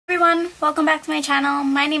everyone, welcome back to my channel.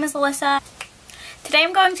 My name is Alyssa. Today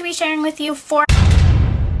I'm going to be sharing with you 4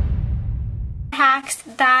 hacks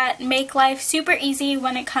that make life super easy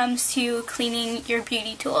when it comes to cleaning your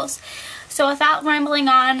beauty tools. So without rambling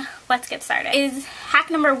on, let's get started.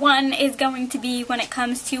 Hack number 1 is going to be when it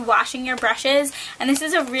comes to washing your brushes, and this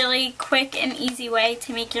is a really quick and easy way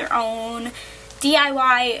to make your own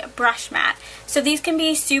DIY brush mat. So these can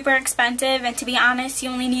be super expensive, and to be honest, you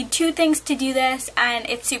only need 2 things to do this, and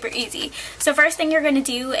it's super easy. So first thing you're going to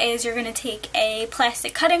do is you're going to take a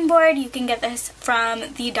plastic cutting board. You can get this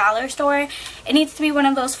from the dollar store. It needs to be one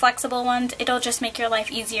of those flexible ones. It'll just make your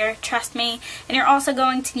life easier, trust me. And you're also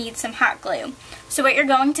going to need some hot glue. So what you're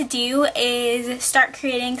going to do is start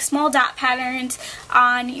creating small dot patterns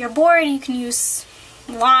on your board. You can use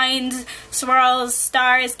lines, swirls,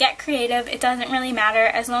 stars, get creative. It doesn't really matter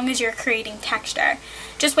as long as you're creating texture.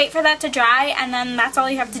 Just wait for that to dry, and then that's all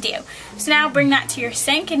you have to do. So now bring that to your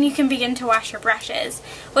sink and you can begin to wash your brushes.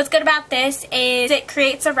 What's good about this is it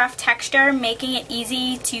creates a rough texture, making it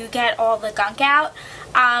easy to get all the gunk out.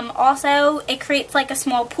 Also, it creates like a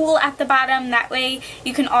small pool at the bottom. That way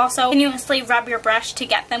you can also continuously rub your brush to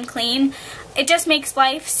get them clean. It just makes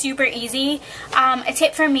life super easy. A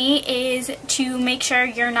tip for me is to make sure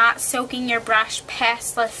you're not soaking your brush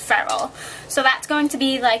past the ferrule. So that's going to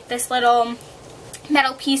be like this little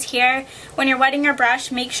metal piece here. When you're wetting your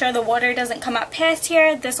brush, make sure the water doesn't come up past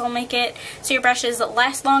here. This will make it so your brushes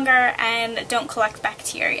last longer and don't collect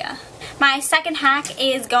bacteria. My second hack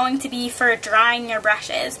is going to be for drying your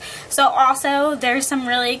brushes. So also, there's some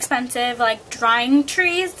really expensive like drying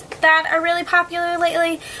trees that are really popular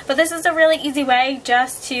lately, but this is a really easy way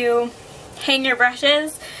just to hang your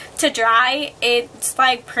brushes to dry. It's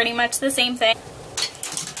like pretty much the same thing.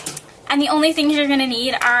 And the only things you're going to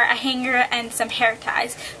need are a hanger and some hair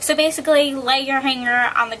ties. So basically, lay your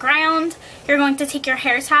hanger on the ground. You're going to take your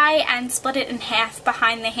hair tie and split it in half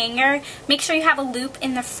behind the hanger. Make sure you have a loop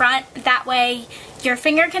in the front. That way your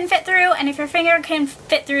finger can fit through, and if your finger can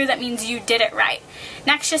fit through, that means you did it right.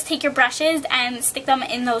 Next, just take your brushes and stick them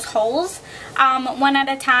in those holes, one at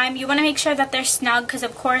a time. You want to make sure that they're snug, because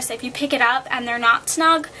of course if you pick it up and they're not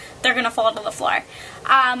snug, they're going to fall to the floor.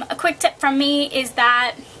 A quick tip from me is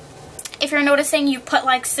that if you're noticing you put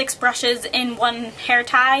like 6 brushes in one hair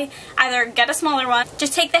tie, either get a smaller one,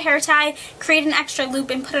 just take the hair tie, create an extra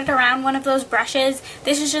loop and put it around one of those brushes.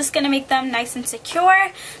 This is just going to make them nice and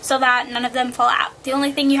secure so that none of them fall out. The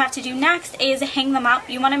only thing you have to do next is hang them up.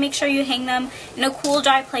 You want to make sure you hang them in a cool,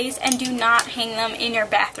 dry place, and do not hang them in your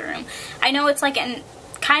bathroom. I know it's like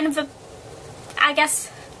kind of a, I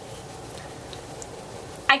guess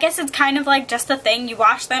it's kind of like just a thing. You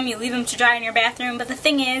wash them, you leave them to dry in your bathroom, but the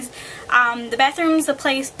thing is, the bathroom is the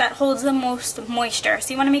place that holds the most moisture,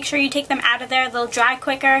 so you want to make sure you take them out of there. They'll dry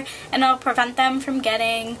quicker, and it'll prevent them from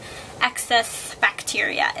getting excess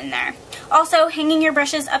bacteria in there. Also, hanging your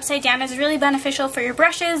brushes upside down is really beneficial for your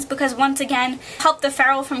brushes because, once again, help the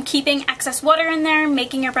ferrule from keeping excess water in there,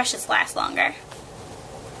 making your brushes last longer.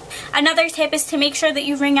 Another tip is to make sure that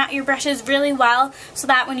you wring out your brushes really well so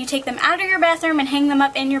that when you take them out of your bathroom and hang them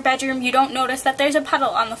up in your bedroom, you don't notice that there's a puddle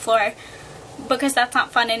on the floor, because that's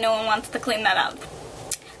not fun and no one wants to clean that up.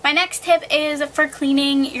 My next tip is for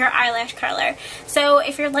cleaning your eyelash curler. So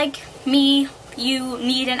if you're like me, you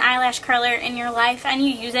need an eyelash curler in your life and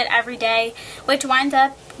you use it every day, which winds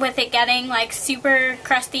up with it getting like super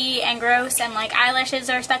crusty and gross, and like eyelashes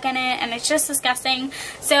are stuck in it, and it's just disgusting.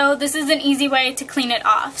 So this is an easy way to clean it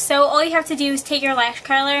off. So all you have to do is take your lash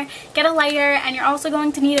curler, get a lighter, and you're also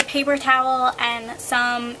going to need a paper towel and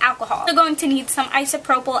some alcohol. You're going to need some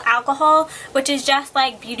isopropyl alcohol, which is just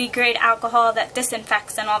like beauty grade alcohol that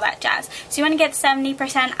disinfects and all that jazz. So you want to get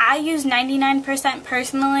 70%. I use 99%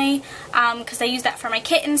 personally because I use that for my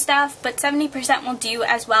kit and stuff, but 70% will do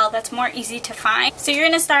as well. That's more easy to find. So you're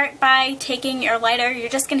going to start by taking your lighter. You're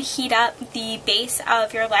just going to heat up the base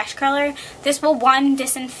of your lash curler. This will, one,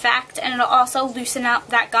 disinfect, and it'll also loosen up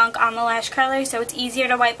that gunk on the lash curler so it's easier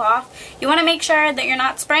to wipe off. You want to make sure that you're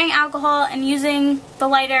not spraying alcohol and using the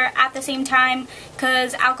lighter at the same time,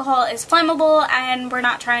 because alcohol is flammable and we're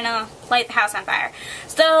not trying to light the house on fire.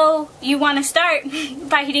 So you want to start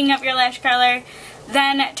by heating up your lash curler,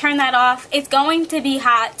 then turn that off. It's going to be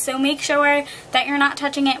hot, so make sure that you're not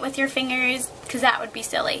touching it with your fingers, because that would be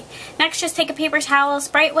silly. Next, just take a paper towel,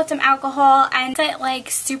 spray it with some alcohol, and set it like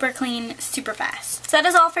super clean, super fast. So that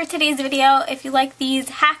is all for today's video. If you like these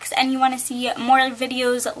hacks and you want to see more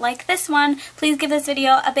videos like this one, please give this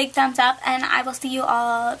video a big thumbs up, and I will see you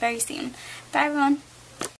all very soon. Bye everyone.